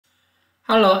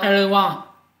Hello everyone,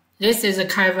 this is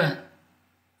Kevin.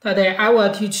 Today I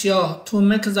will teach you to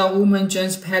make the woman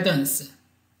jeans patterns.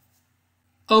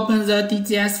 Open the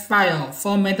DGS file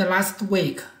formatted last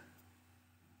week.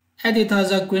 Edit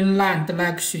the green line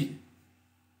direction.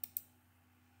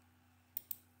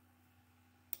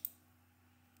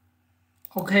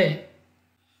 OK.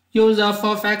 Use the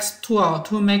Fix tool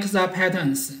to make the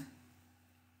patterns.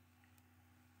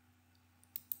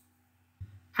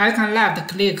 I can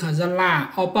left-click the line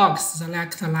or box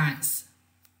select lines.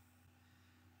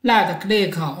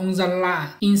 Right-click on the line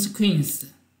in sequence.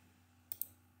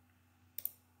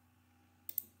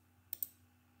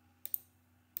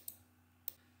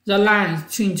 The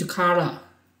lines change color.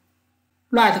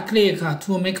 Right-click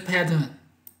to make pattern.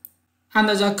 And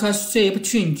the curve shape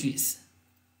changes.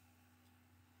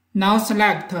 Now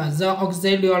select the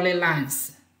auxiliary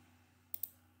lines.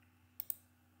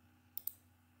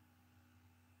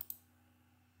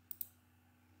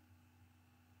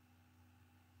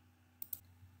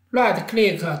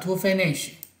 Right-click to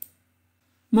finish.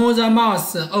 Move the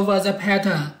mouse over the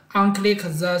pattern and click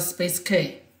the space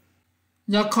key.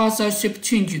 The cursor shape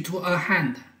change to a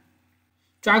hand.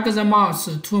 Drag the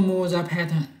mouse to move the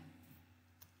pattern.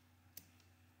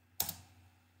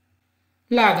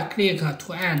 Right-click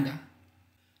to end.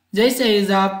 This is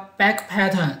the back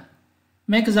pattern.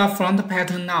 Make the front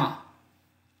pattern now.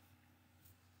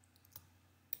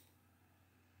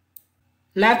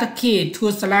 Left key to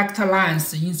select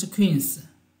lines in sequence.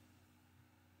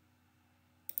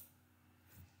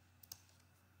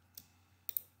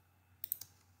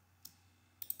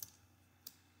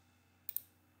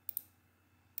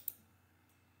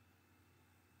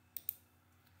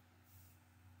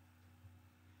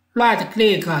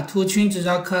 Right-click to change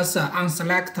the cursor and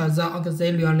select the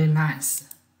auxiliary lines.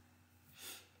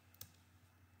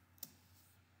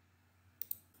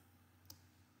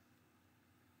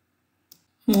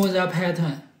 Move the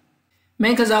pattern.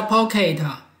 Make the pocket,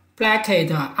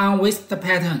 bracket, and waist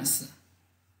patterns.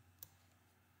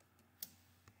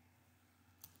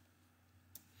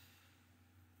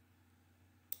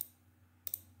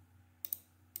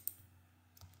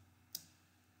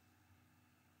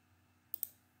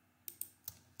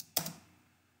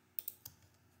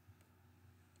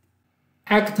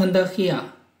 Extend here.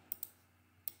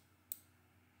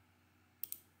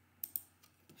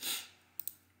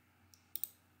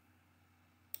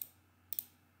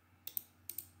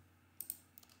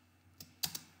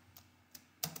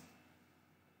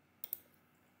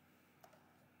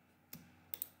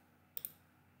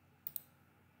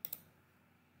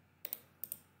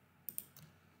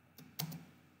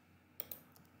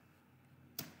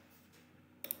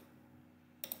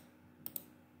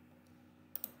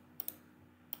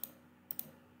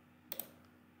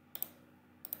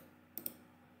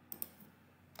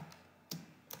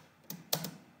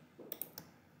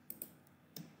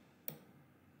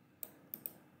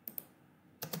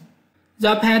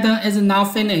 The pattern is now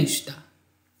finished.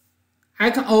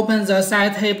 I can open the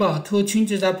side table to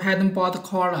change the pattern board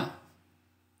color.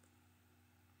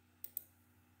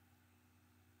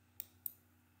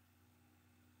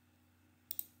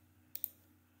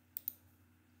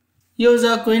 Use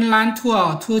the green line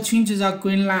tool to change the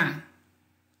green line.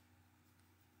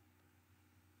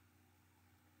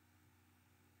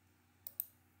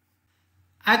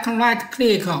 I can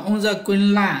right-click on the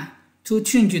green line to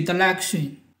change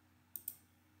direction.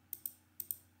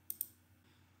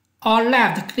 Or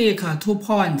left-click to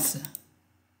points.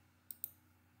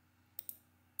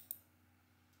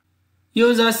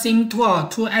 Use the seam tool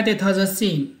to edit the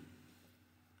seam.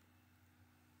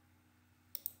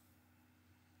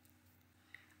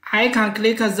 I can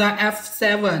click the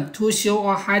F7 to show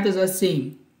or hide the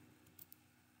seam.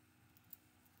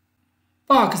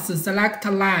 Box select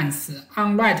lines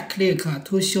and right-click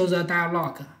to show the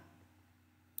dialog.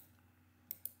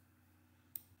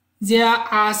 There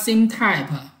are seam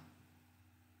type,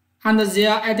 and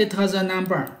there edit the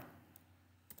number.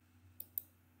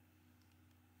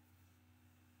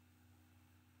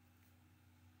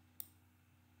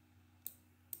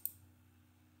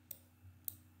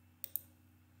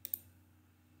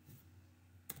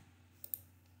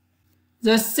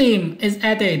 The seam is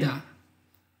added.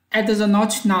 Add the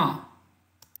notch now.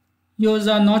 Use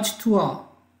the notch tool.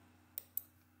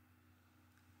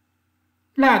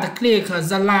 Right-click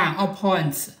the line or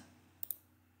points.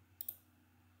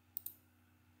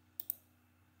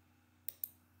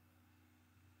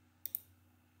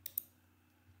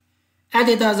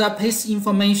 Edit the piece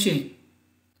information.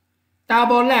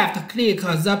 Double left-click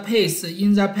the piece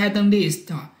in the pattern list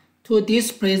to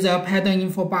display the pattern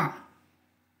info bar.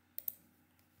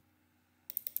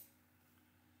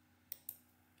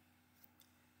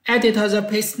 Edit the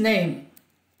piece name,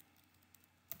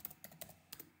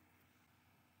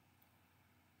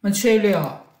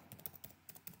 material,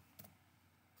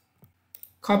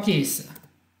 copies.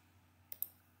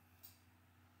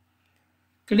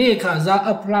 Click the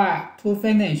Apply to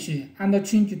Finish and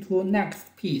change to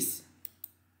Next piece.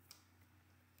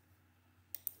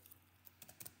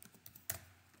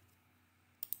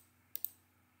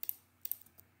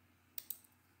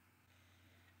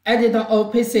 Edit all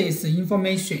pieces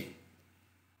information.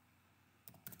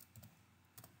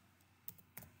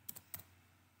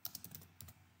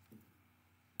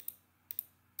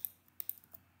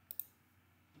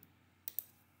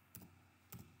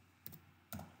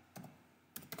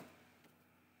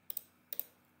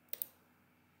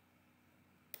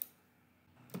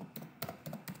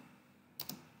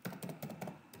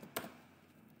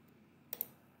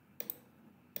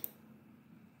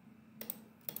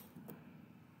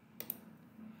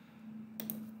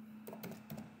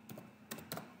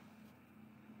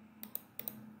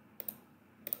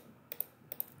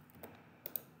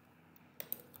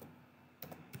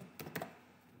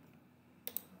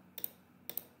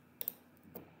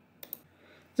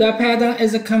 The pattern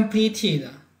is completed.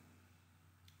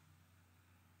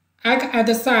 I can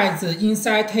add size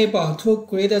inside table to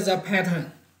grade the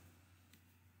pattern.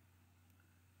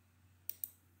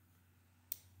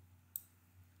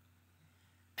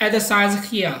 Add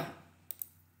size here.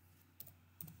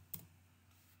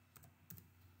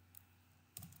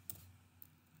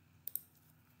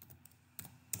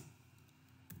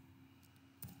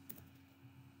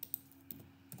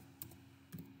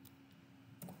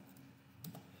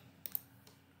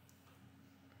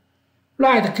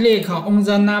 Right-click on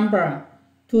the number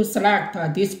to select a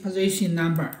disposition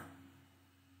number.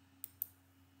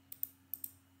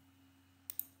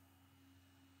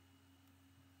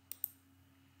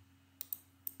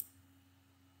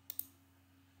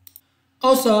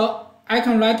 Also, I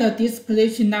can write a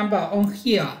disposition number on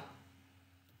here.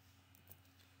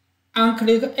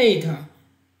 Unclick it.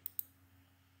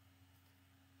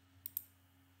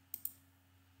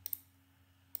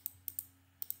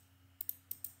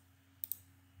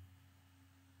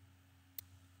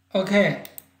 OK.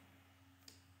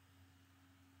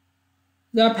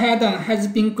 The pattern has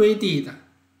been graded.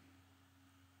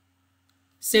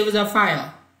 Save the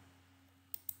file.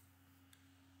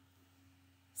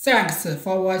 Thanks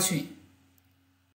for watching.